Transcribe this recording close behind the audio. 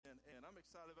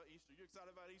excited about Easter. You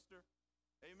excited about Easter?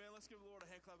 Amen. Let's give the Lord a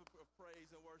hand clap of praise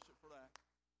and worship for that.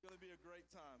 It's going to be a great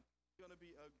time. It's going to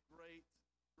be a great,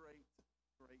 great,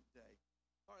 great day.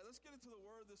 All right, let's get into the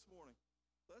Word this morning.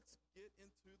 Let's get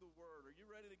into the Word. Are you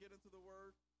ready to get into the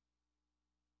Word?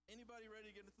 Anybody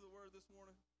ready to get into the Word this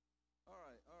morning? All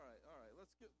right.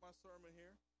 Let's get my sermon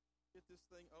here. Get this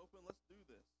thing open. Let's do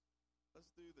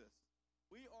this.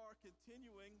 We are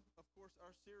continuing, of course,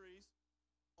 our series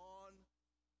on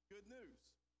good news.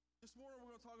 This morning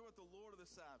we're going to talk about the Lord of the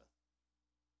Sabbath.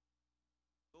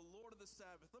 The Lord of the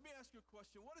Sabbath. Let me ask you a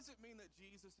question. What does it mean that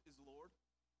Jesus is Lord?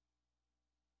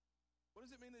 What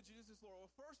does it mean that Jesus is Lord?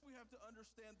 Well, first we have to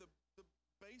understand the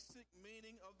basic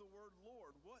meaning of the word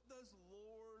Lord. What does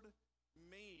Lord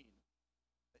mean?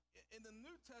 In the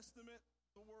New Testament,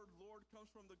 the word Lord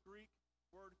comes from the Greek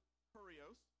word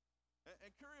kurios.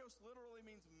 And kurios literally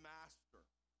means master.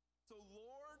 So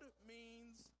Lord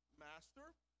means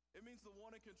master. It means the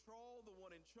one in control, the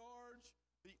one in charge,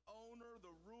 the owner,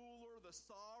 the ruler, the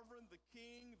sovereign, the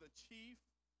king, the chief.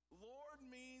 Lord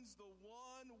means the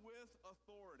one with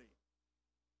authority.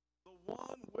 The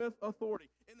one with authority.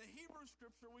 In the Hebrew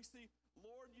scripture, we see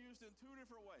Lord used in two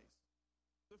different ways.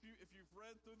 So if you've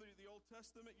read through the Old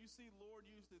Testament, you see Lord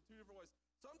used in two different ways.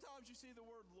 Sometimes you see the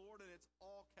word Lord and it's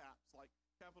all caps, like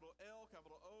capital L,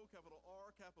 capital O, capital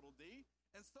R, capital D.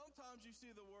 And sometimes you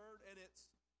see the word and it's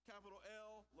capital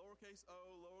L, lowercase o,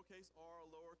 lowercase r,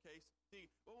 lowercase d.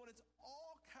 But when it's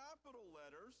all capital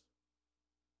letters,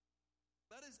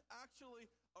 that is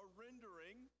actually a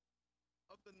rendering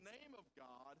of the name of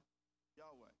God,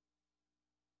 Yahweh.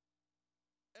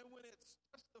 And when it's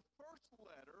just the first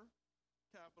letter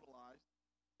capitalized,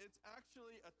 it's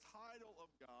actually a title of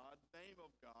God, name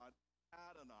of God,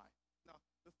 Adonai. Now,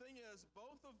 the thing is,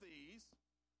 both of these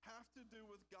have to do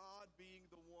with God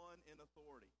being the one in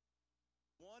authority.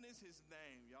 One is his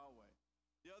name, Yahweh.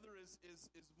 The other is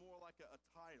more like a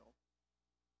title,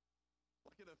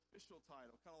 like an official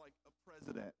title, kind of like a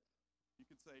president. You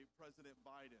could say President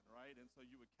Biden, right? And so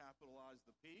you would capitalize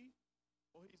the P.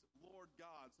 Well, he's Lord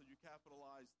God, so you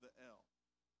capitalize the L.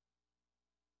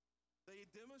 They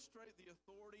demonstrate the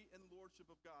authority and lordship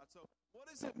of God. So what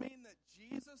does it mean that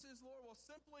Jesus is Lord? Well,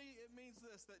 simply it means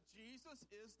this, that Jesus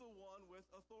is the one with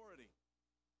authority.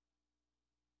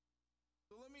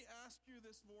 So let me ask you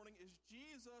this morning, is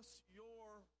Jesus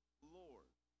your Lord?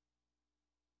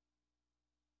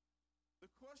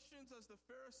 The questions, as the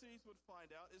Pharisees would find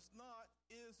out, is not,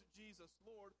 is Jesus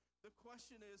Lord? The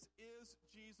question is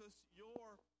Jesus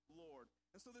your Lord?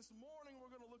 And so this morning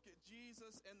we're going to look at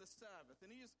Jesus and the Sabbath.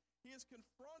 And he is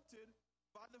confronted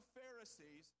by the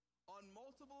Pharisees on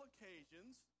multiple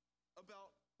occasions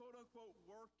about, quote-unquote,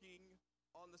 working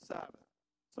on the Sabbath.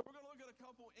 So we're going to look at a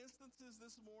couple instances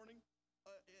this morning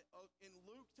in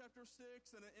Luke chapter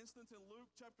 6 and an instance in Luke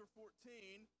chapter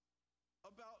 14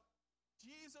 about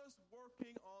Jesus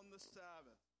working on the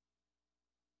Sabbath.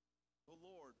 The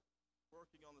Lord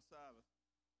working on the Sabbath.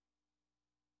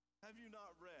 Have you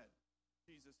not read?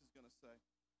 Jesus is going to say.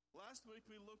 Last week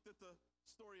we looked at the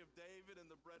story of David and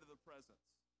the bread of the presence,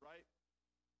 right?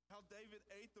 How David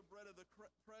ate the bread of the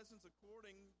presence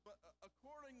according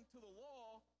to the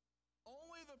law,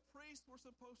 only the priests were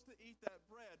supposed to eat that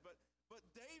bread. But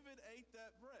David ate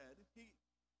that bread. He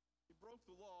broke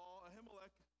the law.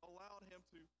 Ahimelech allowed him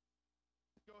to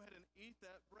go ahead and eat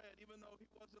that bread, even though he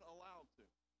wasn't allowed to.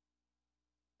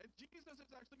 And Jesus is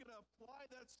actually going to apply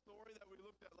that story that we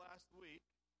looked at last week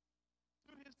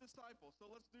to his disciples. So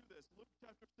let's do this. Luke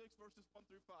chapter 6, verses 1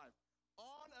 through 5.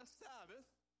 On a Sabbath,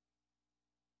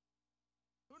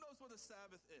 who knows what a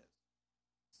Sabbath is?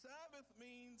 Sabbath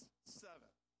means seven.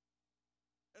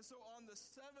 And so on the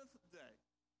seventh day,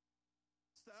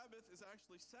 Sabbath is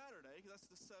actually Saturday, because that's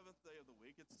the seventh day of the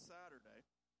week. It's Saturday.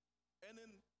 And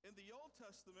in the Old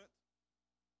Testament,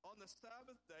 on the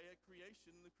Sabbath day at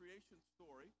creation, in the creation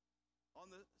story, on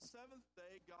the seventh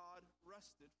day, God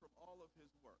rested from all of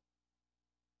his work.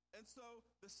 And so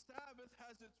the Sabbath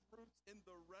has its roots in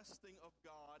the resting of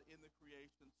God in the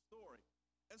creation story.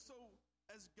 And so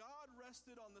as God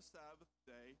rested on the Sabbath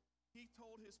day, he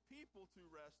told his people to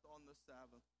rest on the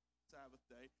Sabbath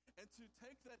day and to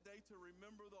take that day to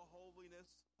remember the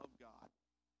holiness of God.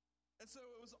 And so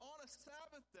it was on a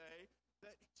Sabbath day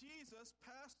that Jesus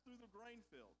passed through the grain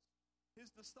fields. His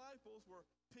disciples were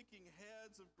picking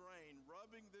heads of grain,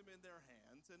 rubbing them in their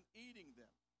hands, and eating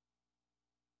them.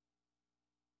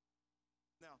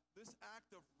 Now, this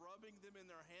act of rubbing them in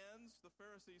their hands, the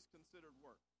Pharisees considered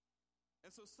work. And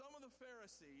so some of the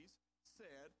Pharisees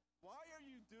said, "Why are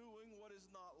you doing what is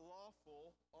not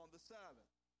lawful on the Sabbath?"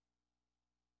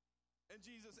 And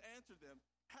Jesus answered them,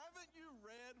 "Haven't you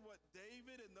read what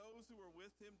David and those who were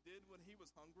with him did when he was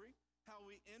hungry, how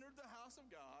he entered the house of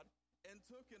God and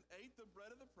took and ate the bread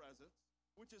of the presence,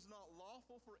 which is not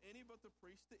lawful for any but the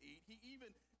priest to eat. He even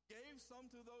gave some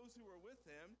to those who were with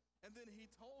him, and then he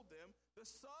told them, the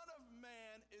Son of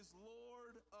Man is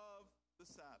Lord of the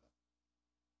Sabbath.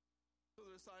 So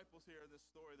the disciples here in this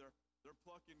story, they're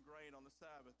plucking grain on the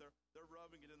Sabbath. They're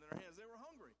rubbing it in their hands. They were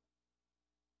hungry.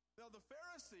 Now the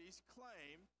Pharisees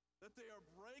claim that they are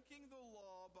breaking the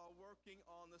law by working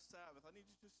on the Sabbath. I need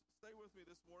you to just stay with me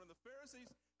this morning. The Pharisees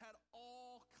had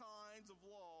all kinds of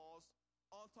laws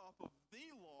on top of the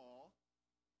law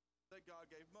that God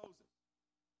gave Moses.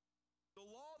 The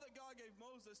law that God gave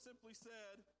Moses simply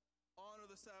said, honor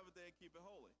the Sabbath day and keep it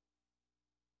holy.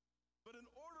 But in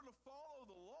order to follow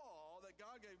the law that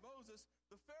God gave Moses,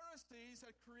 the Pharisees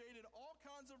had created all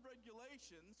kinds of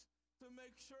regulations to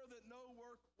make sure that no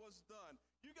work was done.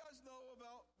 You guys know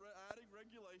about adding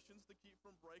regulations to keep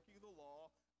from breaking the law.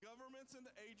 Governments and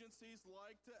agencies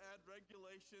like to add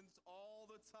regulations all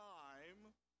the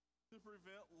time to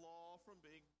prevent law from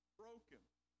being broken.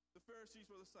 The Pharisees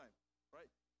were the same, right?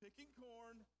 Picking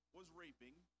corn was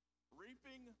reaping.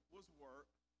 Reaping was work,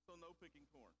 so no picking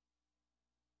corn.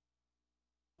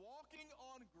 Walking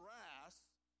on grass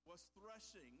was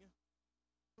threshing.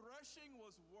 Threshing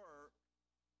was work,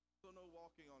 so no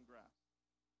walking on grass.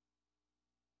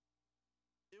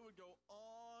 It would go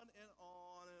on and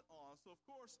on and on. So, of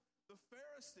course, the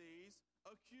Pharisees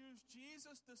accused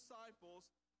Jesus'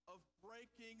 disciples of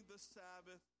breaking the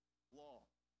Sabbath law,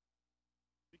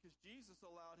 because Jesus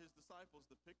allowed his disciples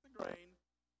to pick the grain,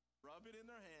 rub it in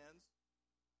their hands.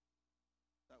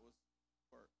 That was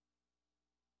work.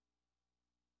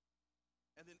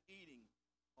 And then eating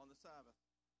on the Sabbath.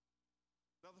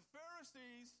 Now the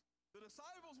Pharisees, the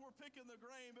disciples were picking the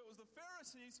grain, but it was the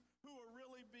Pharisees who were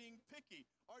really being picky.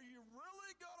 Are you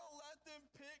really going to let them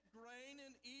pick grain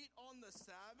and eat on the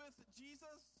Sabbath,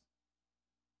 Jesus?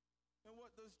 And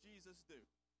what does Jesus do?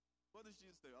 What does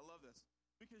Jesus do? I love this.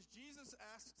 Because Jesus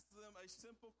asks them a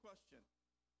simple question.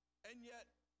 And yet,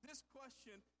 this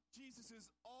question, Jesus is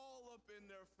all up in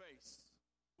their face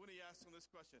when he asks them this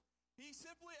question. He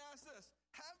simply asks this,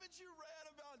 haven't you read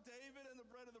about David and the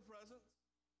bread of the presence?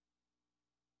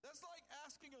 That's like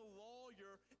asking a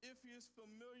lawyer if he is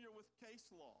familiar with case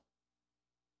law.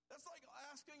 That's like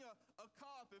asking a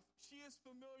cop if she is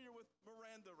familiar with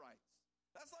Miranda rights.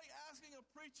 That's like asking a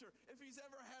preacher if he's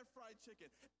ever had fried chicken.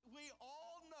 We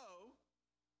all know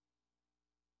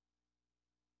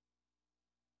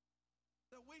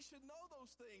that we should know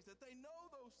those things, that they know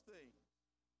those things.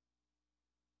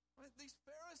 Right? These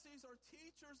Pharisees are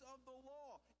teachers of the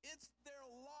law. It's their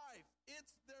life.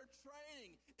 It's their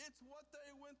training. It's what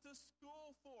they went to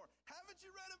school for. Haven't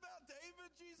you read about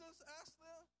David, Jesus asked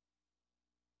them?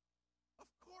 Of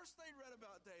course they'd read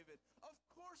about David. Of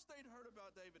course they'd heard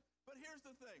about David. But here's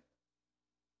the thing.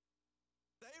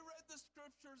 They read the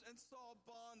scriptures and saw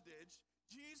bondage.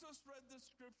 Jesus read the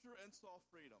scripture and saw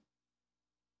freedom.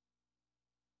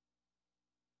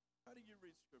 How do you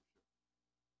read scripture?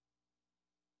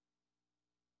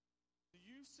 Do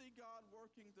you see God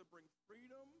working to bring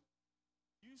freedom?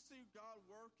 Do you see God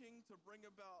working to bring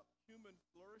about human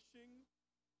flourishing?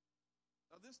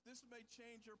 Now this may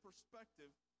change your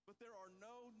perspective, but there are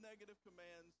no negative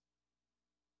commands.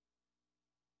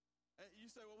 And you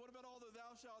say, well, what about all the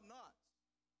thou shalt nots?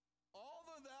 All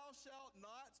the thou shalt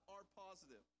nots are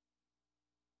positive.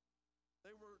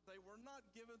 They were not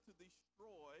given to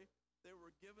destroy. They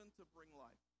were given to bring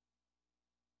life.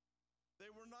 They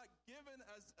were not given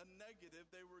as a negative.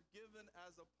 They were given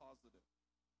as a positive.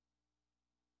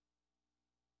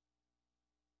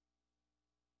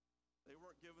 They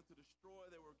weren't given to destroy.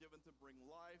 They were given to bring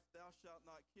life. Thou shalt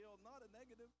not kill. Not a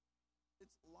negative.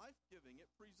 It's life-giving.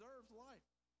 It preserves life.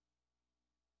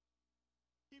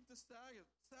 Keep the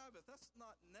Sabbath. That's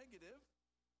not negative.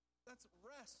 That's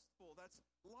restful. That's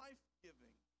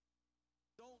life-giving.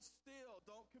 Don't steal.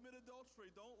 Don't commit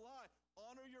adultery. Don't lie.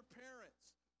 Honor your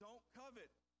parents. Don't covet.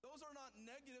 Those are not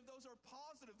negative. Those are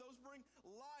positive. Those bring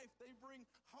life. They bring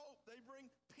hope. They bring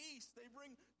peace. They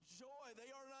bring joy. They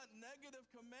are not negative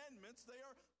commandments. They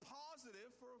are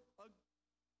positive for a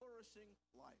flourishing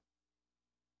life.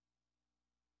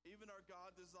 Even our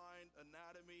God-designed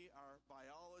anatomy, our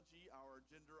biology, our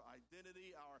gender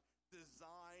identity, our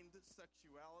designed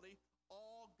sexuality,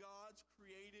 all God's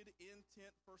created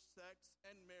intent for sex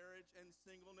and marriage and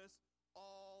singleness,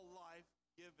 all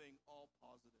life-giving, all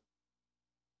positive.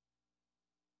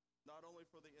 Not only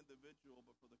for the individual,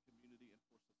 but for the community and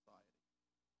for society.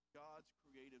 God's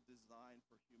creative design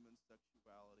for human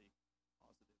sexuality,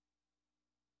 positive.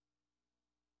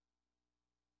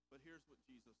 But here's what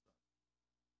Jesus does.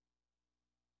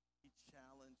 He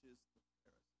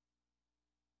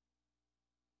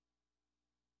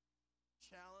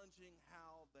judging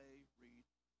how they read.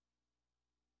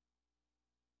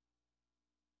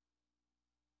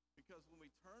 Because when we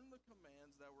turn the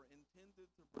commands that were intended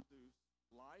to produce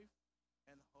life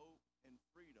and hope and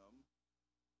freedom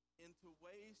into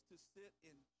ways to sit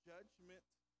in judgment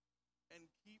and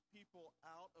keep people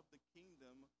out of the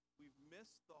kingdom, we've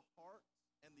missed the heart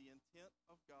and the intent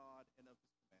of God and of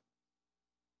his commandments.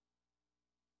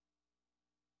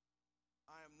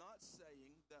 I am not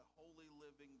saying that holy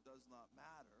living does not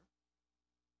matter.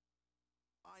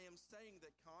 I am saying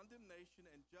that condemnation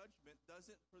and judgment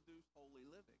doesn't produce holy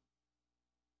living.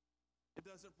 It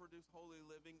doesn't produce holy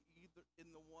living either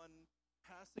in the one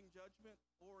passing judgment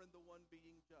or in the one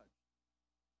being judged.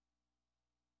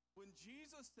 When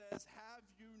Jesus says, "Have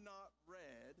you not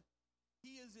read?"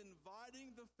 he is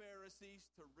inviting the Pharisees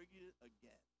to read it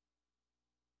again.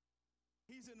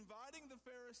 He's inviting the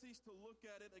Pharisees to look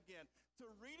at it again, to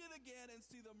read it again and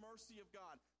see the mercy of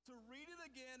God, to read it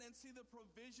again and see the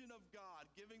provision of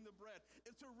God giving the bread,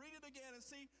 and to read it again and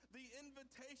see the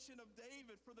invitation of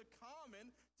David for the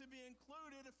common to be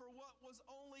included for what was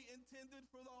only intended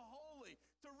for the holy,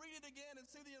 to read it again and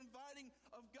see the inviting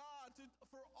of God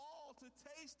for all to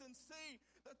taste and see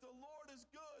that the Lord is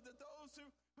good, that those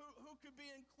who could be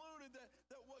included,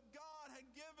 that what God had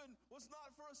given was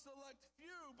not for a select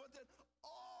few, but that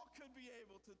all could be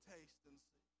able to taste and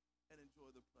see and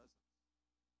enjoy the presence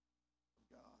of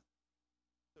God.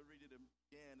 To read it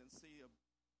again and see a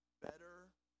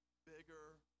better,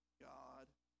 bigger God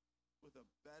with a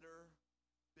better,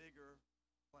 bigger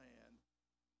plan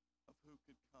of who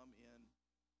could come in.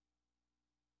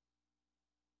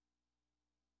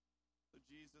 So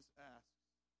Jesus asks,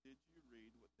 did you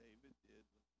read what David did?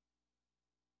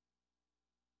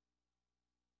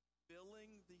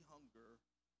 Filling the hunger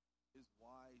is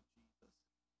why Jesus.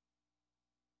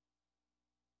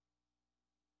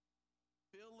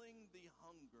 Filling the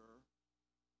hunger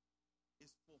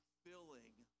is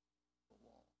fulfilling the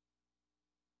law.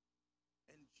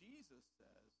 And Jesus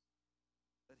says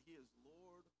that he is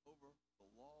Lord over the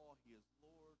law. He is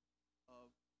Lord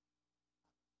of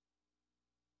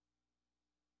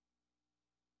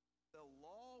the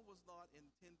law was not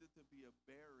intended to be a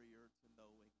barrier to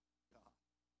knowing God.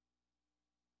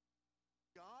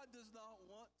 God does not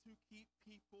want to keep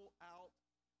people out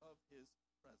of his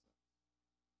presence.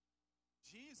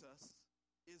 Jesus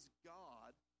is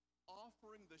God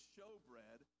offering the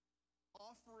showbread,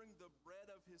 offering the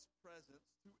bread of his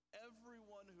presence to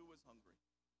everyone who is hungry.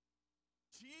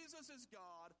 Jesus is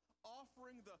God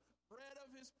offering the bread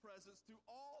of his presence to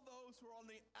all those who are on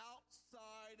the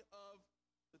outside of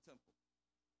the temple.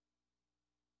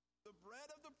 The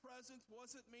bread of the presence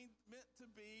wasn't meant to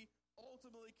be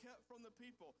ultimately kept from the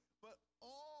people, but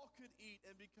all could eat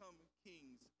and become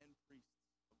kings and priests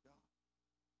of God.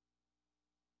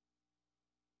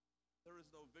 There is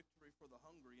no victory for the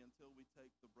hungry until we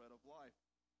take the bread of life.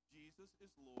 Jesus is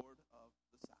Lord of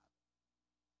the Sabbath.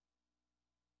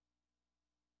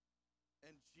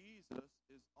 And Jesus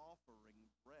is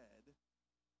offering bread.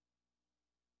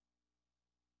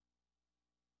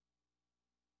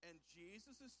 And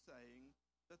Jesus is saying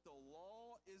that the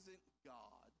law isn't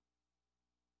God,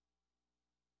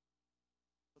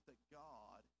 but that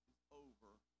God is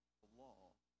over the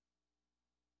law.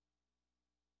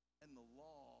 And the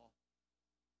law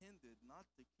tended not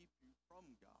to keep you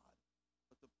from God,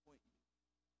 but to point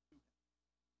you to him.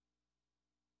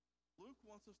 Luke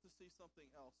wants us to see something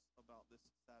else about this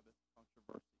Sabbath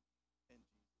controversy and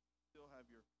Jesus. Still have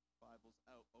your Bibles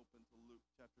out open to Luke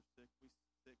chapter 6. We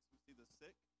see the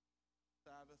sick,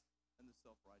 Sabbath, and the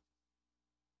self-righteous.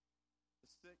 The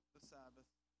sick, the Sabbath,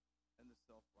 and the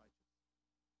self-righteous.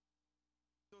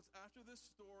 So it's after this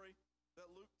story that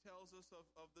Luke tells us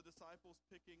of the disciples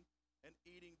picking and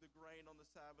eating the grain on the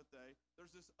Sabbath day.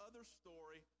 There's this other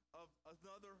story of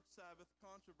another Sabbath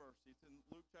controversy. It's in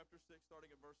Luke chapter 6, starting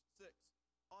at verse 6.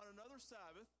 On another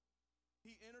Sabbath,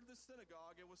 he entered the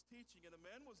synagogue and was teaching, and a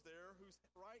man was there whose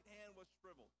right hand was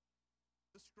shriveled.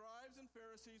 The scribes and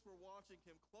Pharisees were watching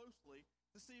him closely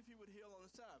to see if he would heal on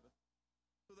the Sabbath,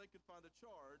 so they could find a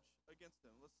charge against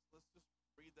him. Let's just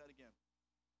read that again.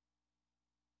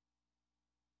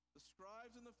 The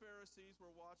scribes and the Pharisees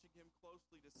were watching him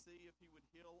closely to see if he would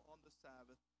heal on the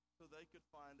Sabbath, so they could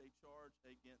find a charge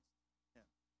against him.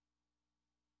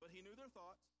 But he knew their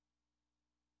thoughts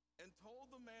and told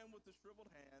the man with the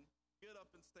shriveled hand, "Get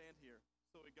up and stand here."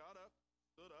 So he got up,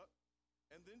 stood up,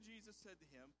 and then Jesus said to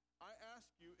him, "I ask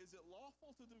you, is it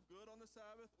lawful to do good on the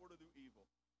Sabbath or to do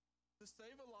evil? To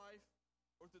save a life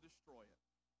or to destroy it?"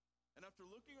 And after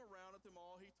looking around at them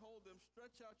all, he told them,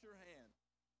 "Stretch out your hand."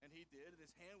 And he did, and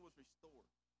his hand was restored.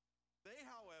 They,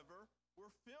 however, were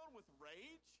filled with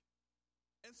rage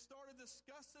and started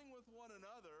discussing with one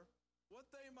another what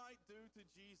they might do to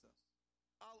Jesus.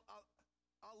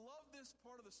 I love this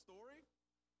part of the story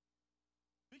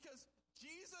because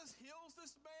Jesus heals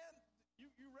this man.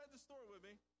 You read the story with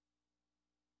me.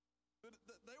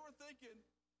 They were thinking,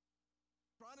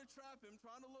 trying to trap him,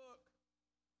 trying to look.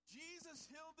 Jesus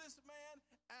healed this man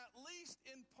at least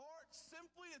in part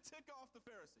simply to tick off the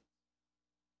Pharisees.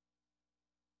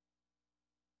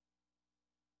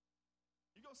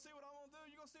 You gonna see what I'm gonna do?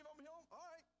 You gonna see if I'm gonna heal him? All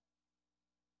right.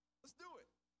 Let's do it.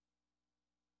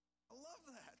 I love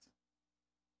that.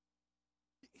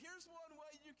 Here's one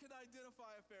way you can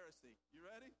identify a Pharisee. You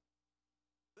ready?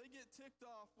 They get ticked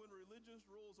off when religious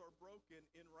rules are broken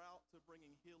en route to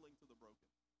bringing healing to the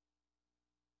broken.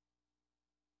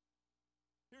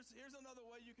 Here's another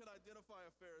way you can identify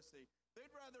a Pharisee.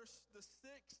 They'd rather the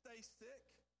sick stay sick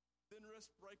than risk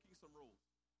breaking some rules.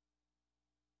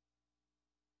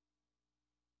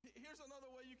 Here's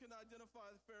another way you can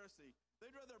identify the Pharisee.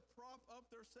 They'd rather prop up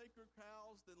their sacred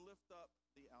cows than lift up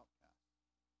the outcast.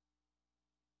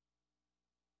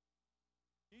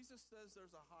 Jesus says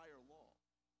there's a higher law.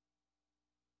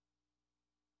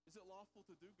 Is it lawful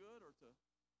to do good or to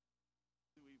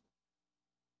do evil?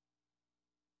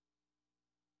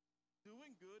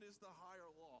 Doing good is the higher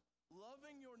law.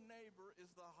 Loving your neighbor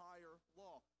is the higher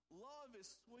law. Love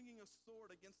is swinging a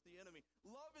sword against the enemy.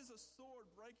 Love is a sword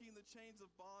breaking the chains of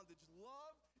bondage.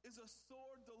 Love is a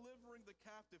sword delivering the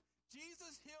captive.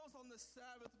 Jesus heals on the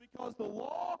Sabbath because the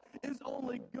law is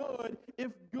only good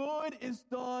if good is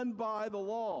done by the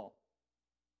law.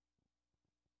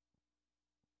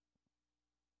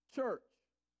 Church.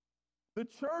 The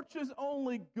church is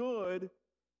only good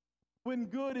when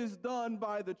good is done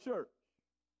by the church.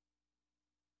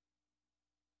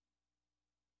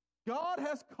 God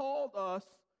has called us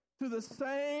to the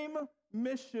same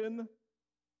mission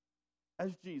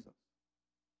as Jesus.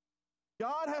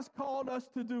 God has called us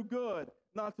to do good,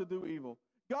 not to do evil.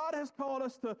 God has called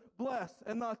us to bless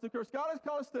and not to curse. God has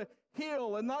called us to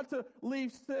heal and not to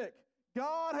leave sick.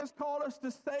 God has called us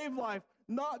to save life,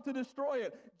 not to destroy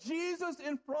it. Jesus,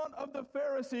 in front of the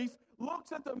Pharisees,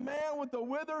 looks at the man with the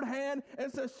withered hand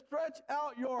and says, "Stretch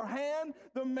out your hand."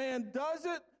 The man does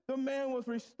it. The man was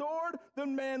restored. The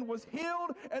man was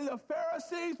healed. And the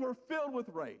Pharisees were filled with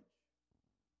rage.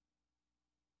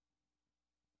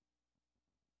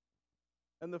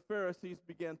 And the Pharisees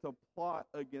began to plot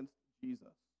against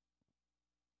Jesus.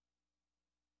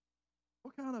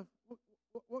 What kind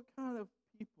of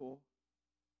people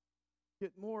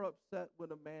get more upset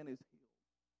when a man is healed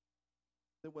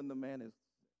than when the man is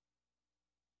sick?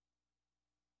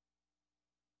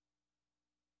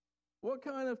 What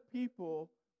kind of people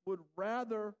would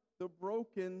rather the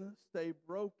broken stay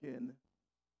broken?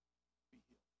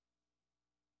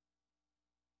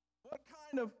 What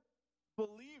kind of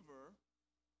believer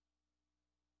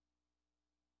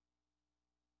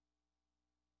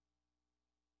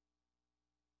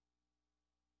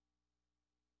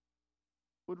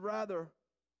would rather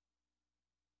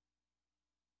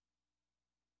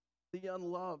the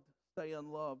unloved stay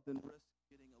unloved than risk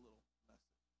getting a little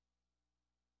messy?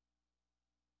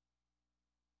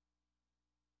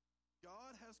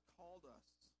 God has called us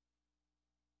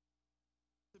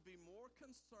to be more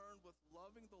concerned with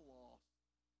loving the lost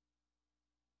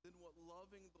than what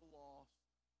loving the lost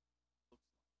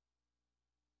looks like.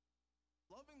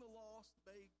 Loving the lost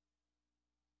may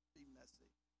be messy.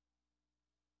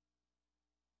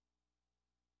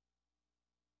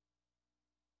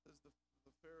 As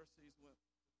the Pharisees went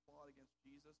to plot against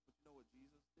Jesus, but you know what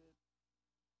Jesus did?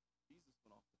 Jesus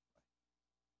went off to pray.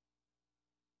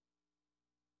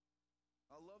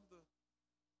 I love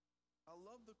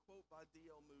the quote by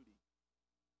D.L. Moody.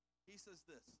 He says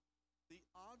this: "The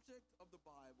object of the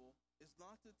Bible is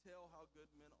not to tell how good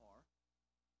men are.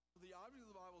 The object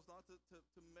of the Bible is not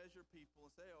to measure people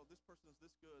and say, oh, this person is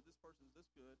this good, this person is this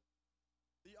good.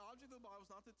 The object of the Bible is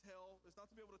not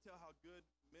to be able to tell how good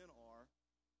men are,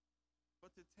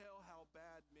 but to tell how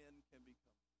bad men can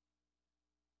become.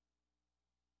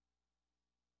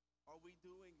 Are we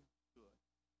doing good?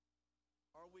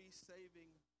 Are we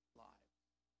saving lives?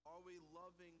 Are we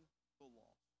loving the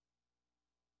lost?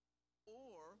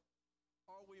 Or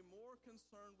are we more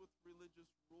concerned with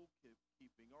religious rule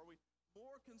keeping? Are we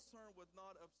more concerned with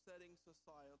not upsetting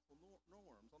societal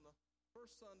norms? On the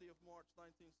first Sunday of March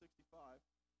 1965,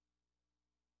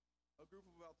 a group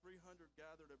of about 300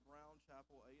 gathered at Brown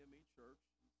Chapel AME Church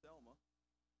in Selma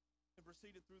and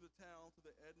proceeded through the town to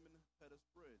the Edmund Pettus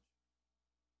Bridge.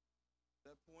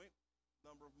 At that point,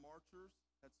 the number of marchers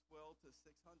had swelled to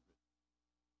 600.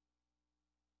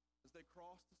 As As they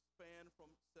crossed the span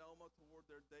from Selma toward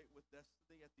their date with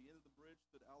destiny, at the end of the bridge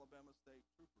stood Alabama State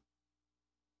Troopers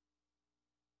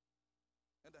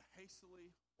and a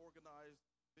hastily organized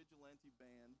vigilante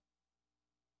band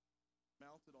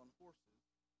mounted on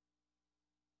horses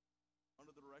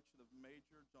under the direction of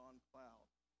Major John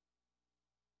Cloud.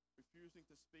 Refusing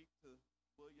to speak to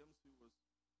Williams, who was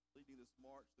leading this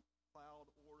march, the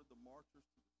Cloud ordered the marchers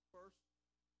to disperse,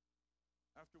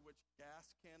 after which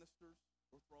gas canisters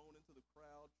were thrown into the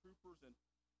crowd. Troopers and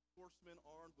horsemen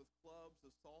armed with clubs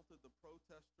assaulted the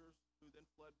protesters, who then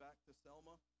fled back to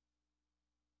Selma.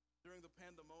 During the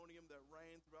pandemonium that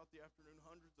reigned throughout the afternoon,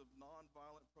 hundreds of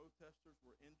nonviolent protesters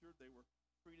were injured. They were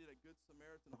treated at Good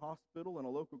Samaritan Hospital and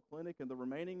a local clinic, and the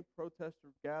remaining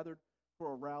protesters gathered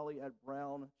for a rally at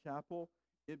Brown Chapel.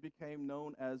 It became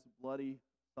known as Bloody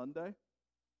Sunday.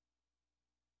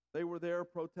 They were there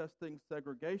protesting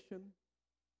segregation,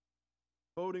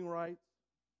 voting rights,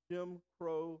 Jim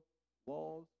Crow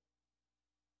laws.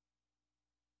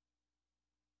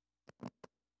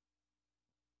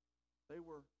 They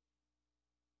were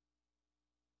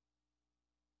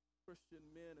Christian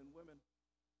men and women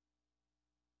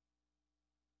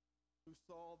who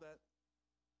saw that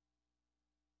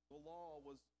the law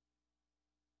was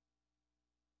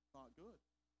not good,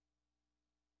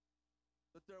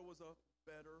 that there was a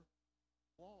better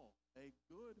law, a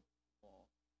good law.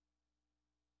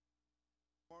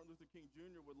 Martin Luther King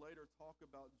Jr. would later talk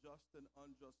about just and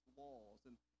unjust laws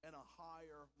and a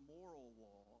higher moral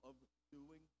law of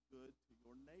doing good to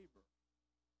your neighbor.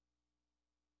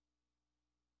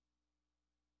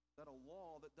 That a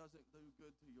law that doesn't do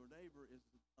good to your neighbor is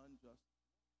unjust.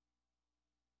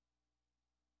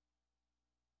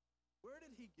 Where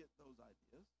did he get those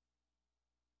ideas?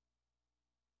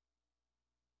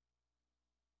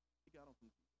 He got them from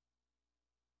Jesus.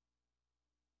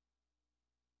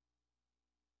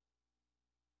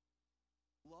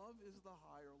 Love is the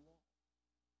higher law.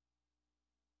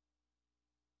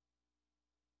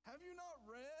 Have you not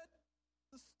read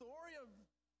the story of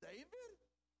David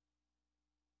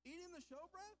eating the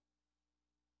showbread?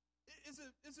 Is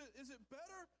it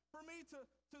better for me to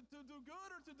do good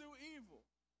or to do evil?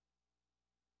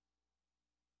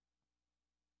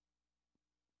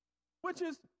 Which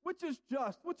is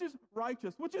just, which is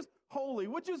righteous, which is holy,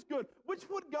 which is good, which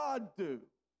would God do?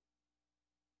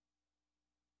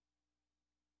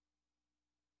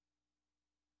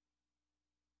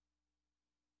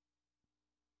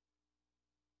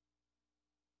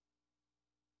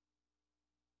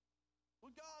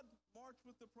 Would God march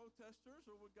with the protesters,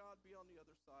 or would God be on the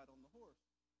other side on the horse?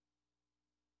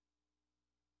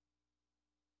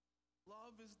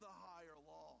 Love is the higher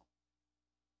law.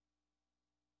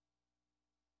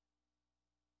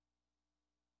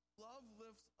 Love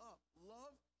lifts up.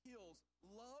 Love heals.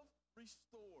 Love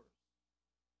restores.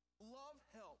 Love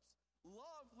helps.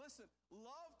 Love, listen,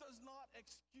 love does not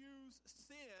excuse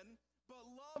sin, but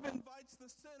love invites the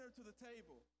sinner to the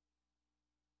table.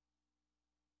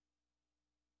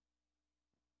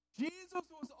 Jesus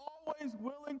was always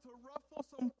willing to ruffle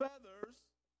some feathers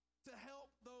to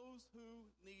help those who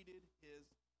needed his.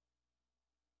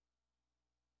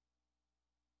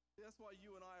 That's why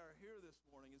you and I are here this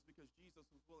morning, is because Jesus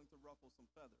was willing to ruffle some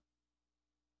feathers.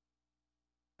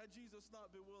 Had Jesus not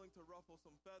been willing to ruffle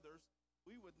some feathers,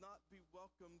 we would not be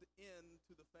welcomed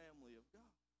into the family of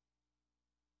God.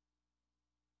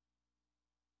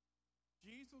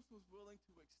 Jesus was willing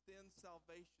to extend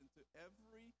salvation to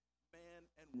every man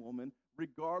and woman,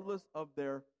 regardless of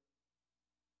their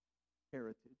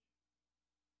heritage,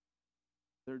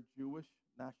 their Jewish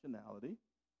nationality.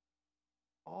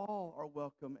 All are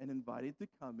welcome and invited to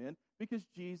come in because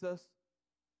Jesus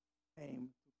came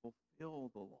to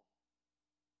fulfill the law.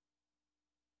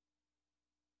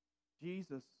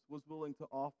 Jesus was willing to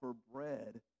offer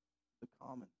bread to the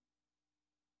common.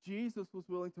 Jesus was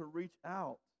willing to reach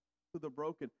out to the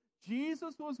broken.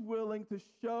 Jesus was willing to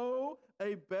show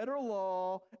a better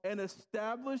law and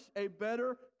establish a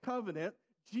better covenant.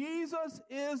 Jesus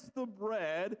is the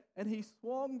bread, and he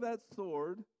swung that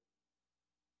sword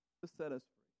to set us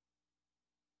free.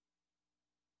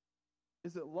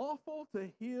 Is it lawful to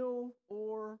heal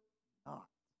or not?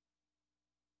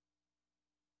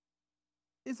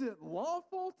 Is it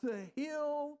lawful to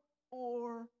heal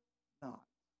or not?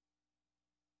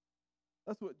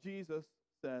 That's what Jesus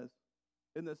says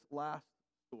in this last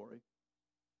story.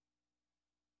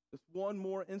 Just one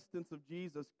more instance of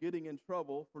Jesus getting in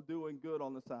trouble for doing good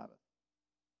on the Sabbath.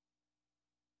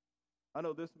 I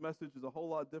know this message is a whole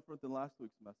lot different than last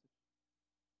week's message.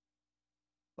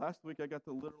 Last week I got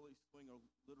to literally swing a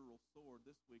literal sword.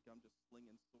 This week I'm just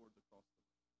slinging swords across the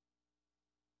room.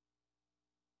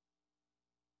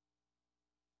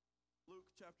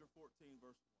 chapter 14,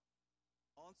 verse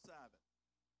 1. On Sabbath,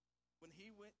 when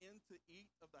he went in to eat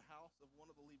of the house of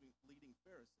one of the leading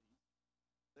Pharisees,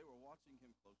 they were watching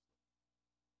him closely.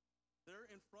 There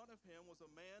in front of him was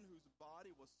a man whose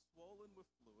body was swollen with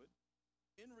fluid.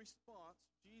 In response,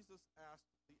 Jesus asked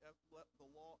the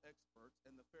law experts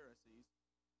and the Pharisees,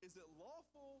 is it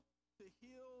lawful to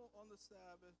heal on the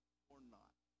Sabbath or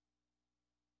not?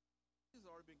 Jesus has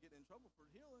already been getting in trouble for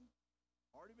healing.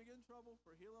 Already been getting in trouble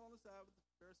for healing on the Sabbath.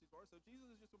 The Pharisees are. So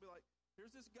Jesus is just going to be like,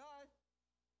 here's this guy.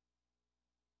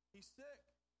 He's sick.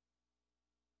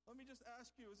 Let me just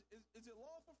ask you, is it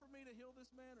lawful for me to heal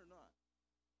this man or not?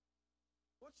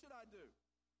 What should I do?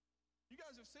 You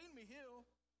guys have seen me heal.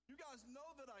 You guys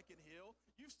know that I can heal.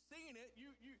 You've seen it.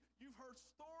 You've heard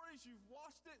stories. You've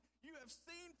watched it. You have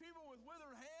seen people with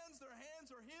withered hands. Their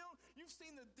hands are healed. You've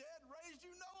seen the dead raised.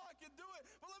 You know I can do it.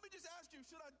 But let me just ask you,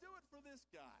 should I do it for this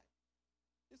guy?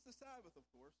 It's the Sabbath, of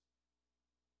course.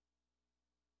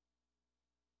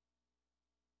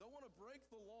 Don't want to break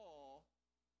the law.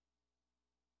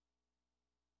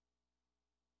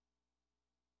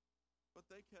 But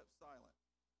they kept silent.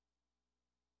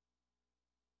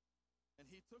 And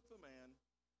he took the man,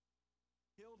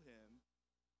 healed him,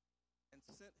 and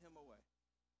sent him away.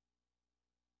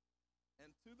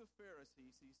 And to the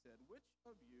Pharisees he said, which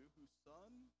of you whose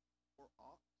son or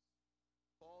ox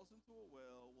falls into a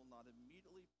well will not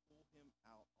immediately pull him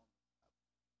out on the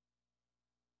Sabbath?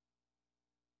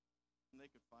 And they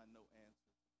could find no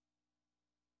answer.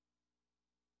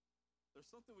 There's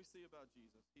something we see about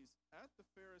Jesus. He's at the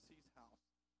Pharisees' house.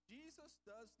 Jesus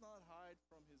does not hide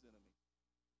from his enemies.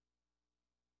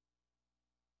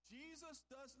 Jesus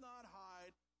does not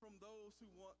hide from those who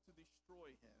want to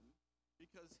destroy him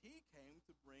because he came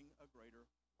to bring a greater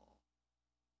law.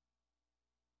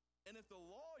 And if the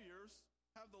lawyers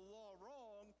have the law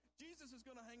wrong, Jesus is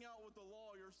going to hang out with the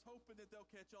lawyers hoping that they'll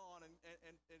catch on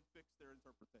and fix their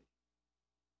interpretation.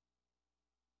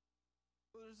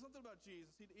 So there's something about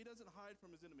Jesus. He doesn't hide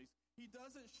from his enemies. He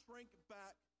doesn't shrink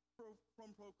back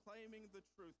from proclaiming the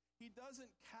truth. He doesn't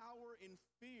cower in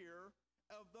fear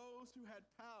of those who had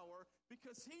power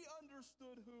because he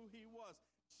understood who he was.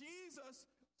 Jesus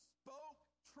spoke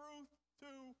truth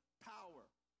to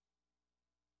power.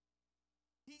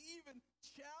 He even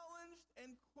challenged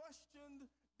and questioned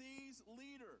these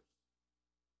leaders.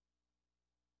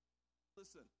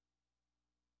 Listen,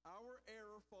 our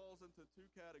error falls into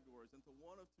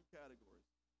one of two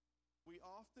categories. We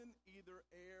often either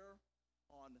err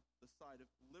on the side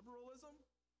of liberalism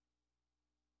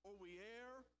or we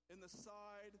err in the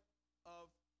side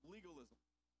of legalism.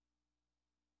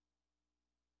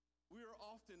 We are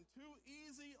often too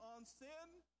easy on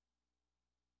sin,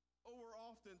 or we're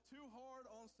often too hard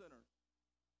on sinners.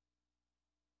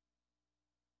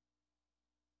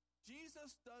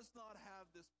 Jesus does not have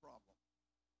this problem.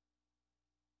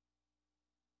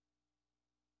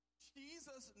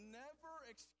 Jesus never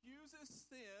excuses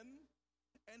sin,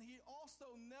 and he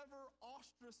also never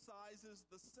ostracizes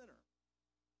the sinner.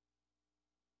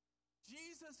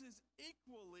 Jesus is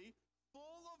equally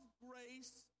full of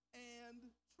grace and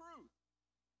truth.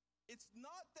 It's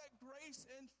not that grace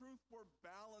and truth were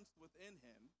balanced within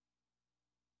him.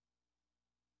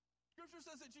 Scripture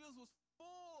says that Jesus was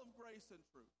full of grace and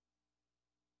truth.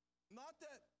 Not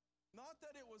that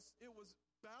it was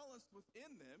balanced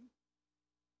within them.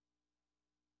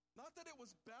 Not that it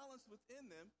was balanced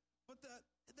within them, but that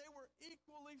they were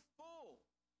equally full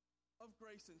of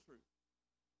grace and truth.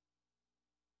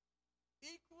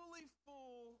 Equally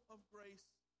full of grace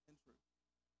and truth.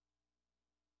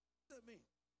 What does that mean?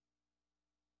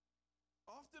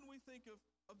 Often we think of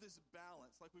this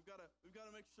balance, like we've got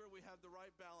to make sure we have the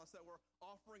right balance, that we're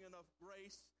offering enough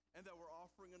grace and that we're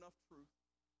offering enough truth.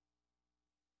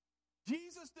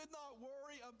 Jesus did not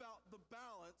worry about the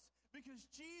balance because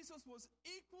Jesus was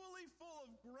equally full of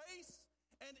grace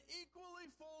and equally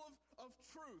full of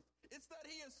truth. It's that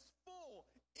he is full,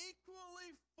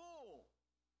 equally full.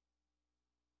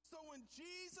 So when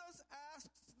Jesus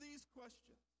asks these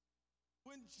questions,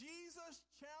 when Jesus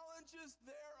challenges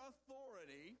their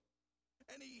authority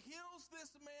and he heals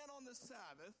this man on the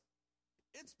Sabbath,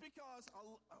 it's because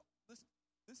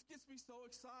this gets me so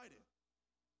excited.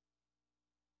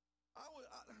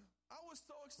 I was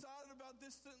so excited about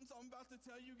this sentence I'm about to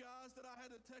tell you guys that I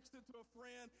had to text it to a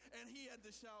friend and he had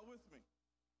to shout with me.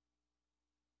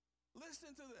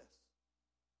 Listen to this.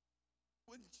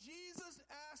 When Jesus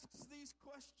asks these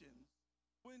questions,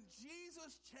 when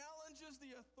Jesus challenges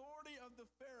the authority of the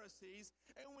Pharisees,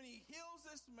 and when he heals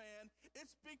this man,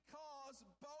 it's because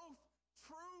both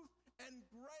truth and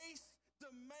grace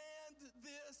demand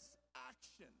this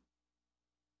action.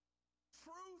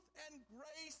 Truth and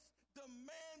grace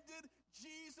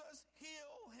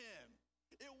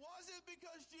wasn't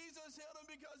because Jesus healed him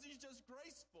because he's just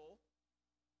graceful.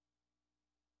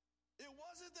 It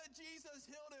wasn't that Jesus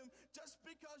healed him just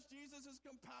because Jesus is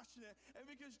compassionate and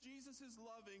because Jesus is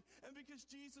loving and because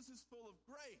Jesus is full of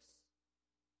grace.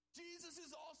 Jesus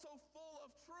is also full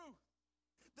of truth.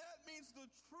 That means the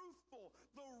truthful,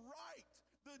 the right,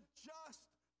 the just,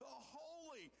 the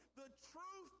holy. The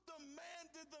truth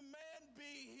demanded the man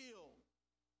be healed.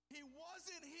 He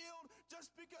wasn't healed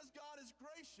just because God is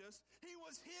gracious. He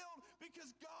was healed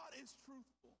because God is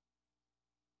truthful.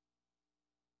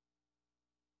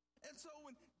 And so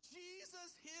when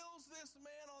Jesus heals this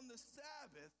man on the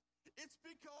Sabbath, it's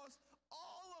because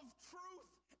all of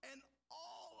truth and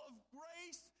all of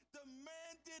grace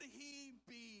demanded he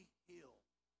be healed.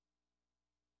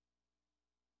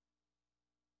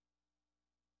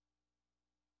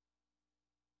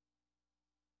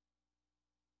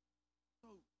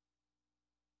 So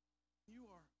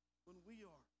when we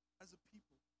are, as a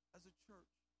people, as a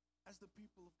church, as the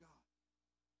people of God,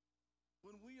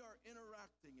 when we are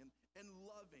interacting and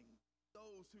loving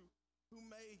those who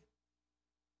may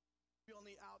be on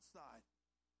the outside,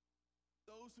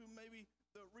 those who maybe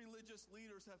the religious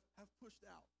leaders have pushed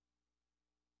out.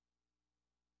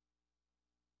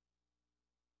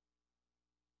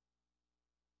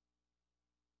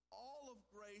 All of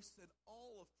grace and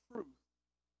all of truth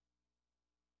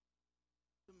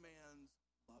demands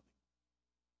loving.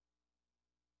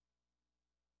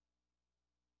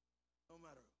 No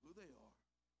matter who they are,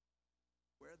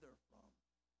 where they're from,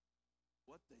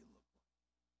 what they look like.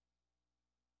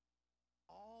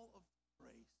 All of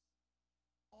grace,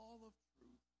 all of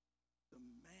truth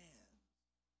demands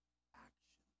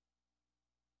action.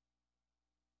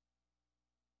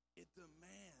 It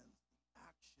demands the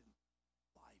action of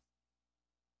life.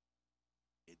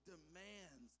 It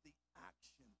demands the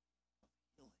action of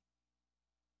healing.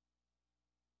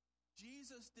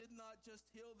 Jesus did not just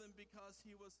heal them because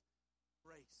he was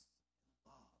grace and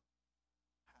love,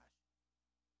 passion.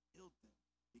 Healed them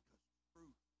because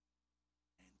truth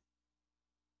ended.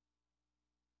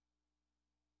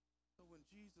 So when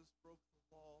Jesus broke the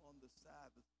law on the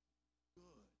Sabbath,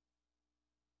 good,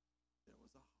 there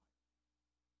was a higher.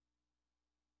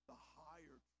 The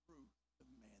higher truth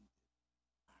demanded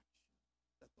action.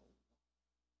 That the law.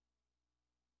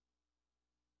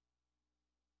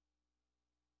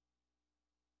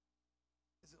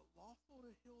 Is it lawful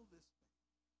to heal this man?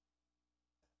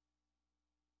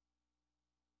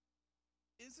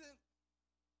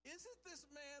 Isn't this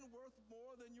man worth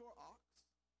more than your ox?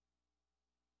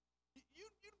 You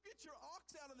get your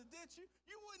ox out of the ditch.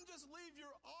 You wouldn't just leave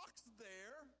your ox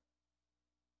there.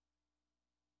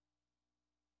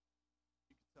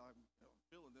 You can tell I'm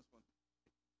feeling this one.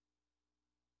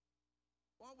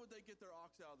 Why would they get their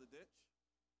ox out of the ditch?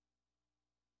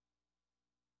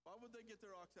 Why would they get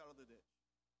their ox out of the ditch?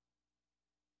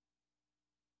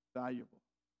 Valuable.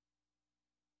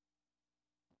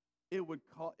 It would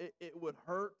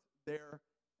hurt their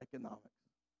economics.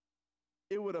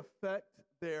 It would affect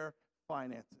their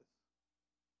finances.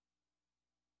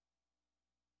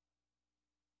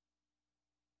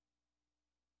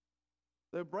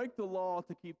 They break the law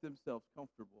to keep themselves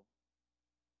comfortable.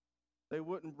 They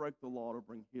wouldn't break the law to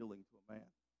bring healing to a man.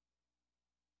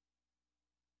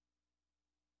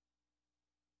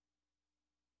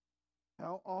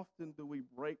 How often do we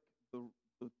break the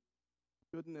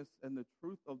goodness and the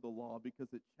truth of the law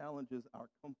because it challenges our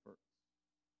comforts?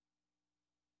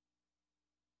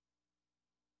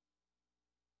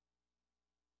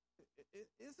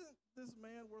 Isn't this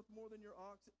man worth more than your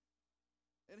ox?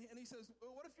 And he says,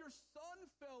 well, what if your son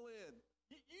fell in?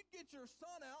 You'd get your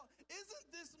son out. Isn't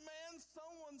this man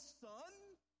someone's son?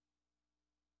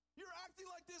 You're acting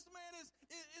like this man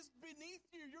is beneath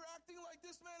you. You're acting like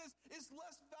this man is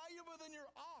less valuable than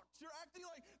your ox. You're acting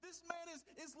like this man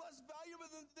is less valuable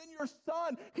than your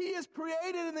son. He is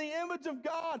created in the image of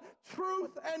God.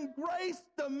 Truth and grace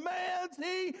demands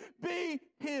he be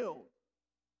healed.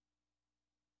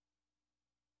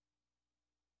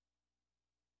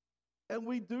 And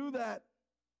we do that.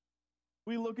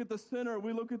 We look at the sinner.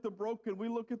 We look at the broken. We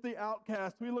look at the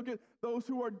outcast. We look at those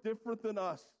who are different than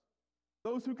us.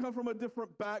 Those who come from a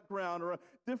different background or a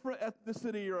different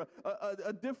ethnicity or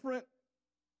a different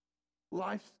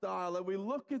lifestyle. And we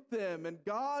look at them, and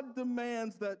God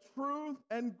demands that truth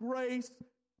and grace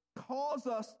cause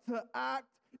us to act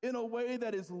in a way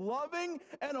that is loving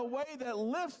and a way that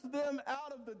lifts them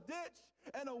out of the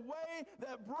ditch and a way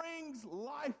that brings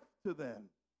life to them.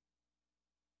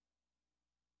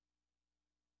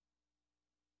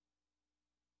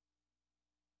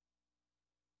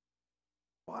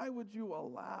 Why would you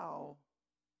allow,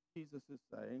 Jesus is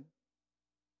saying,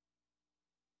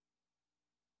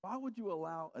 Why would you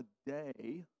allow a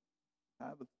day,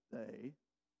 Sabbath day,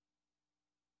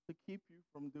 to keep you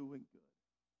from doing good?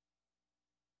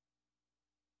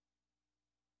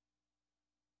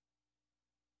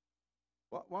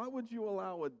 Why would you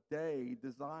allow a day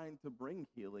designed to bring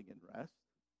healing and rest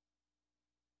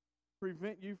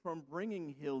prevent you from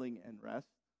bringing healing and rest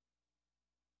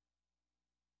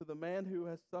to the man who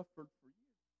has suffered for you?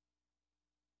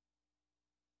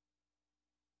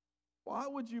 Why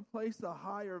would you place a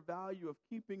higher value of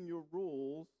keeping your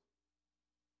rules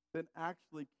than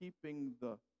actually keeping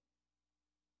the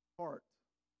heart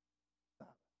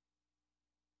Sabbath?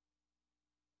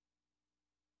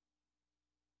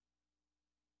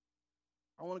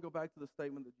 I want to go back to the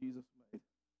statement that Jesus made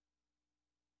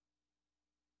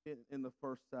in the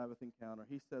first Sabbath encounter.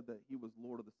 He said that he was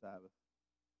Lord of the Sabbath.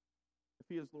 If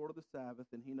he is Lord of the Sabbath,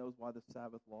 then he knows why the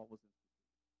Sabbath law was instituted.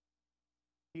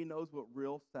 He knows what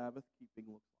real Sabbath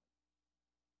keeping looks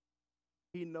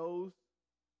like. He knows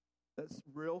that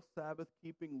real Sabbath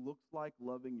keeping looks like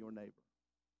loving your neighbor.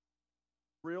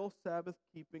 Real Sabbath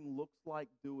keeping looks like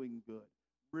doing good.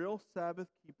 Real Sabbath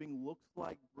keeping looks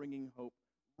like bringing hope.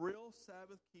 Real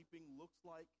Sabbath keeping looks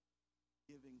like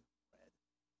giving bread.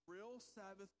 Real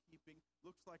Sabbath keeping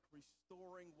looks like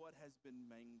restoring what has been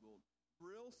mangled.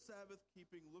 Real Sabbath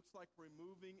keeping looks like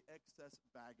removing excess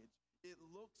baggage. It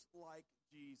looks like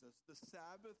Jesus. The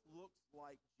Sabbath looks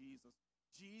like Jesus.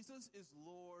 Jesus is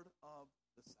Lord of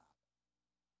the Sabbath.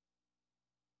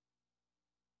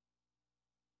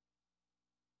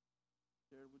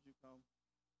 Jared, would you come?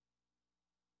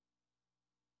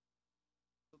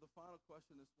 So the final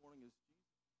question this morning is,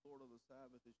 Jesus Lord of the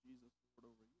Sabbath? Is Jesus Lord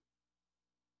over you?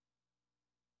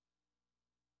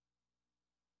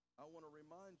 I want to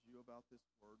remind you about this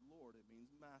word Lord. It means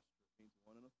master. It means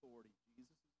one in authority.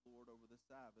 Jesus is Lord over the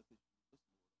Sabbath. Is Jesus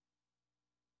Lord?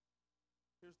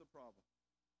 Here's the problem.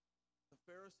 The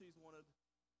Pharisees wanted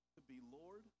to be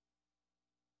Lord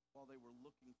while they were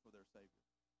looking for their Savior.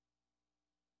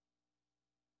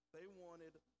 They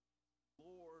wanted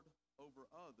Lord over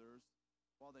others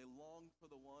while they longed for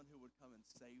the one who would come and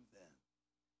save them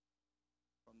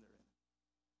from their enemies.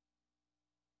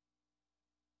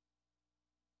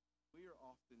 We are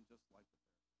often just like the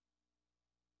Pharisees.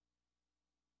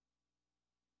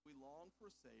 We long for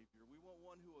a Savior. We want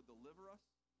one who will deliver us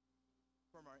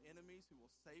from our enemies, who will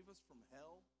save us from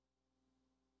hell,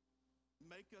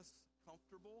 make us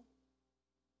comfortable.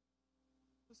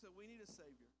 Listen, we need a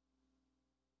Savior.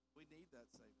 We need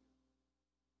that Savior.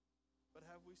 But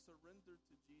have we surrendered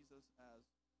to Jesus as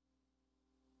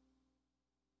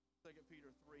 2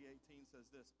 Peter 3:18 says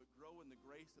this, but grow in the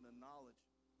grace and the knowledge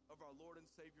of our Lord and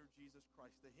Savior Jesus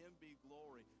Christ. To him be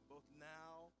glory, both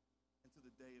now and to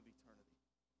the day of eternity.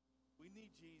 We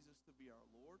need Jesus to be our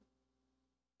Lord,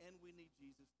 and we need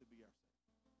Jesus to be our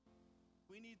Savior.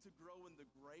 We need to grow in the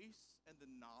grace and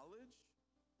the knowledge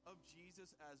of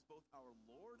Jesus as both our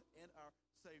Lord and our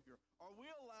Savior. Are we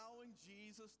allowing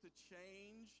Jesus to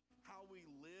change how we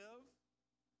live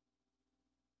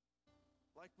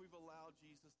like we've allowed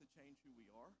Jesus to change who we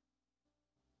are?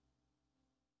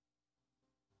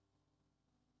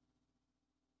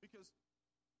 Because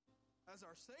as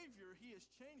our Savior, he has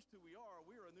changed who we are.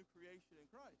 We are a new creation in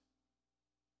Christ.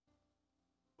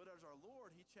 But as our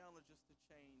Lord, he challenges us to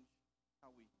change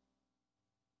how we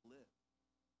live.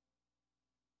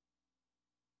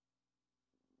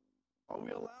 Are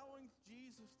we allowing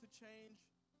Jesus to change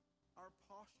our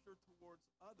posture towards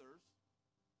others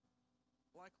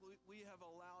like we have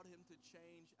allowed him to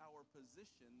change our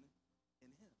position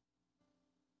in him?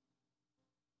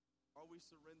 Are we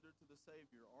surrendered to the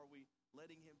Savior? Are we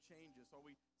letting him change us? Are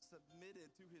we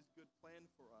submitted to his good plan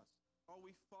for us? Are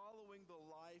we following the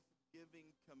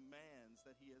life-giving commands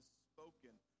that he has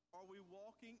spoken? Are we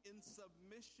walking in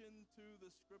submission to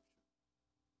the Scripture?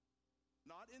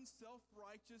 Not in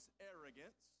self-righteous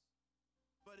arrogance,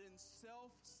 but in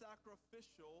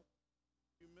self-sacrificial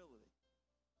humility.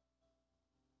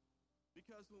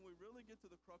 Because when we really get to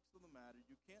the crux of the matter,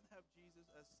 you can't have Jesus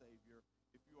as Savior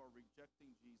if you are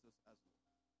rejecting Jesus as Lord.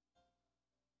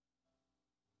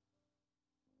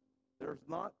 There's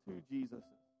not two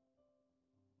Jesuses.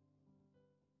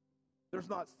 There's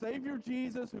not Savior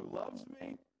Jesus who loves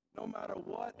me no matter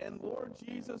what, and Lord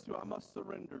Jesus who I must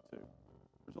surrender to.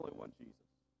 There's only one Jesus.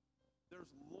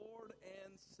 There's Lord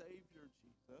and Savior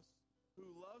Jesus who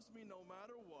loves me no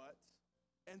matter what,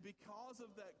 and because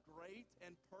of that great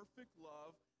and perfect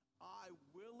love, I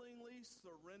willingly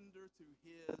surrender to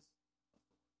his authority.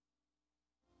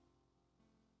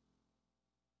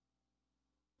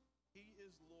 He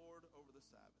is Lord over the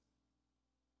Sabbath.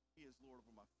 He is Lord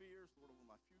over my fears, Lord over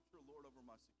my future, Lord over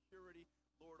my security,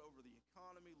 Lord over the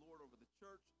economy, Lord over the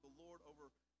church, the Lord over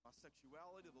my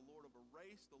sexuality, the Lord over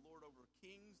race, the Lord over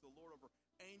kings, the Lord over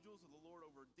angels, and the Lord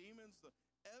over demons.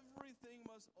 Everything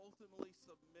must ultimately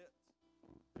submit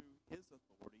to his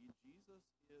authority. Jesus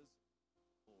is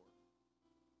Lord.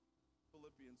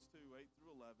 Philippians 2, 8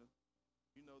 through 11.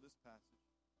 You know this passage.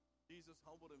 Jesus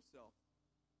humbled himself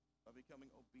by becoming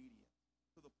obedient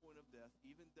to the point of death,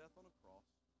 even death on a cross.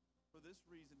 For this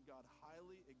reason, God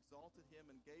highly exalted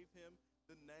him and gave him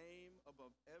the name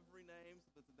above every name,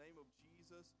 so that the name of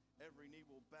Jesus, every knee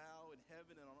will bow in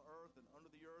heaven and on earth and under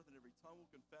the earth, and every tongue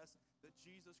will confess that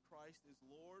Jesus Christ is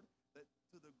Lord, that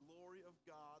to the glory of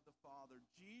God the Father.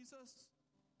 Jesus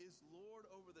is Lord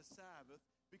over the Sabbath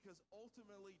because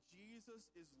ultimately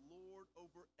Jesus is Lord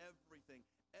over everything.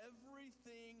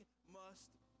 Everything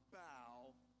must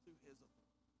bow to his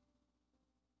authority.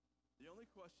 The only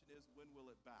question is, when will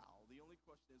it bow? The only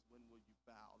question is, when will you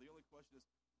bow? The only question is,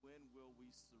 when will we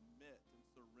submit and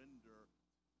surrender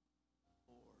to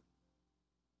the Lord?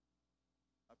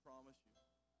 I promise you,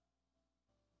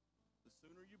 the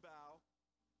sooner you bow,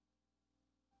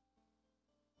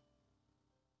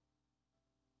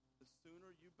 the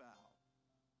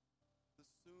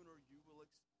sooner you will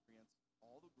experience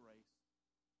all the grace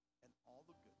and all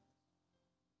the goodness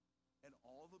and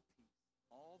all the peace,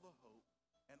 all the hope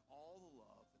and all the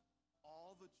love and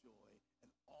all the joy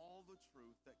and all the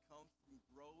truth that comes from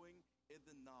growing in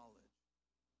the knowledge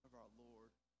of our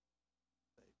Lord and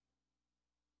Savior.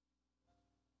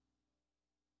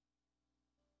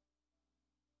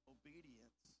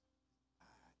 Obedience is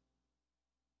bad.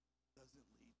 Doesn't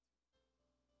lead to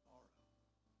sorrow.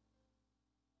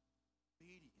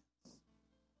 Obedience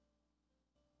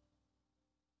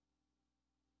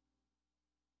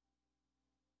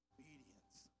leads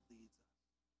us to Savior.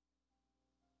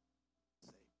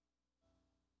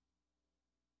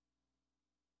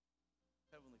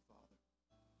 Heavenly Father,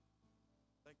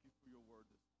 thank you for your word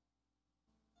this morning.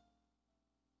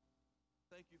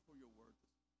 Thank you for your word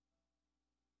this morning.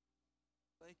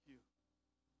 Thank you,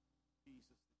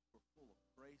 Jesus, that you are full of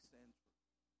grace and truth,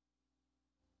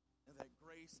 and that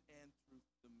grace and truth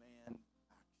demand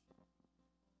action.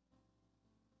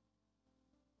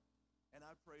 And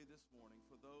I pray this morning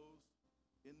for those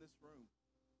in this room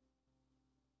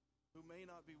who may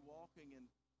not be walking in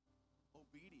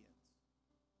obedience.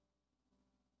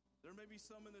 There may be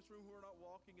some in this room who are not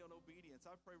walking in obedience.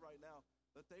 I pray right now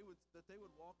that they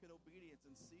would walk in obedience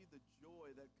and see the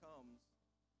joy that comes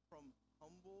from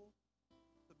humble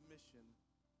submission.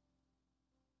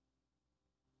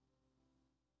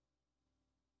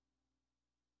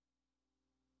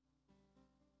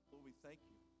 Lord, we thank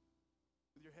you.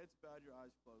 With your heads bowed, your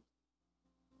eyes closed.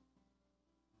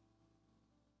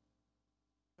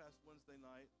 Past Wednesday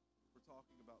night, we're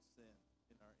talking about sin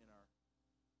in our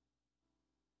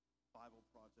Bible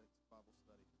project, Bible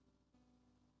study.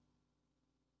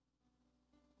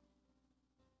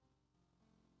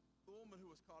 The woman who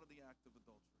was caught in the act of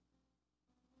adultery.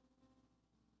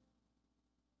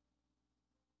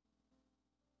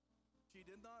 She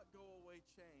did not go away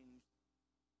changed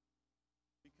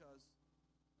because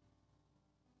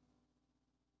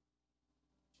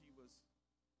she was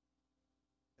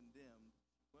condemned.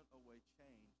 She went away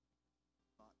changed,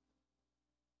 not condemned.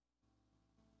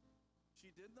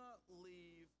 She did not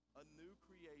leave a new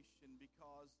creation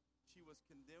because she was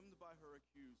condemned by her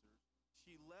accusers.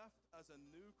 She left as a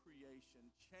new creation,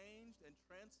 changed and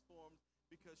transformed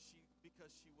because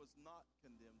she was not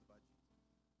condemned by Jesus.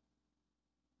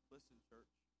 Listen,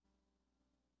 church.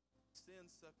 Sin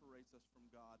separates us from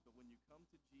God, but when you come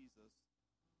to Jesus,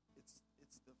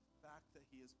 it's the fact that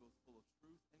he is both full of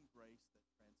truth and grace that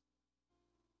transforms.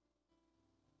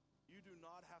 You do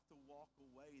not have to walk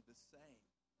away the same.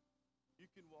 You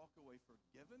can walk away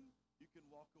forgiven. You can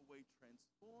walk away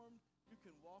transformed. You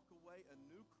can walk away a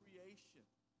new creation.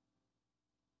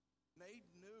 Made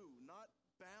new, not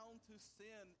bound to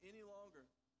sin any longer.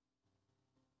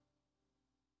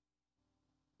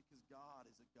 Because God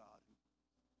is a God who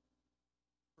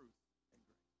truth and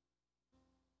grace.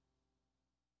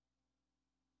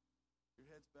 Your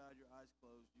heads bowed, your eyes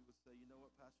closed. You would say, you know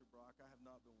what, Pastor Brock, I have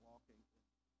not been walking in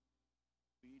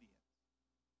obedience.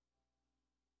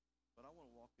 But I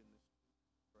want to walk in this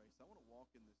grace. I want to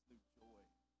walk in this new joy.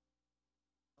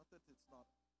 Not that it's not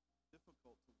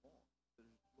difficult to walk.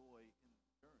 There's joy in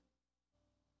the journey.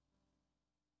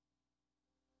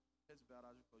 Heads bowed,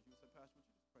 eyes are closed. You would say, Pastor, would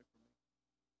you just pray for me?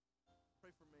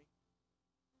 Pray for me.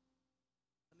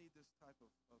 I need this type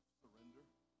of surrender.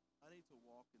 I need to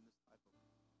walk in this type of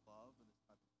love and this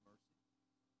type of mercy.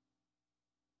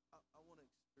 I want to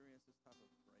experience this type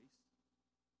of grace.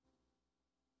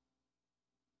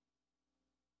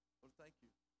 thank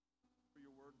you for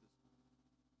your word this morning.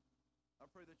 I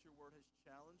pray that your word has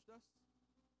challenged us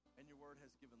and your word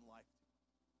has given life to us.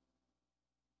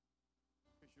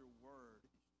 Because your word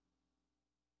is true.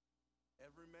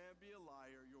 Every man be a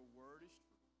liar, your word is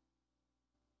true.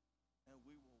 And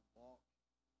we will walk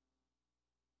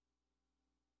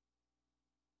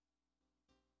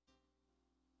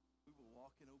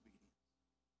in obedience.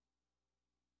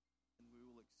 And we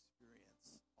will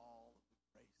experience all of the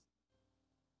grace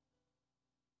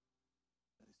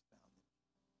that is found in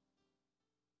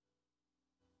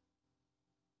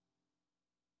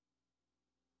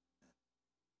Jesus.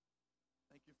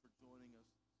 Thank you for joining us.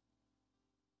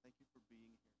 Thank you for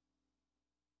being here.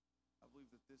 I believe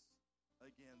that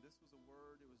this was a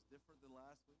word. It was different than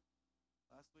last week.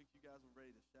 Last week, you guys were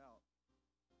ready to shout.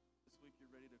 This week,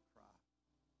 you're ready to cry.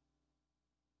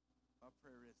 My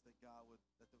prayer is that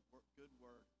that the good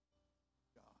word of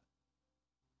God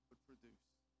would produce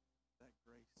that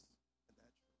grace and that truth in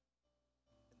us,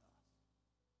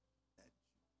 that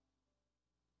joy.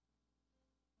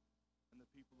 And the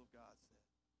people of God said,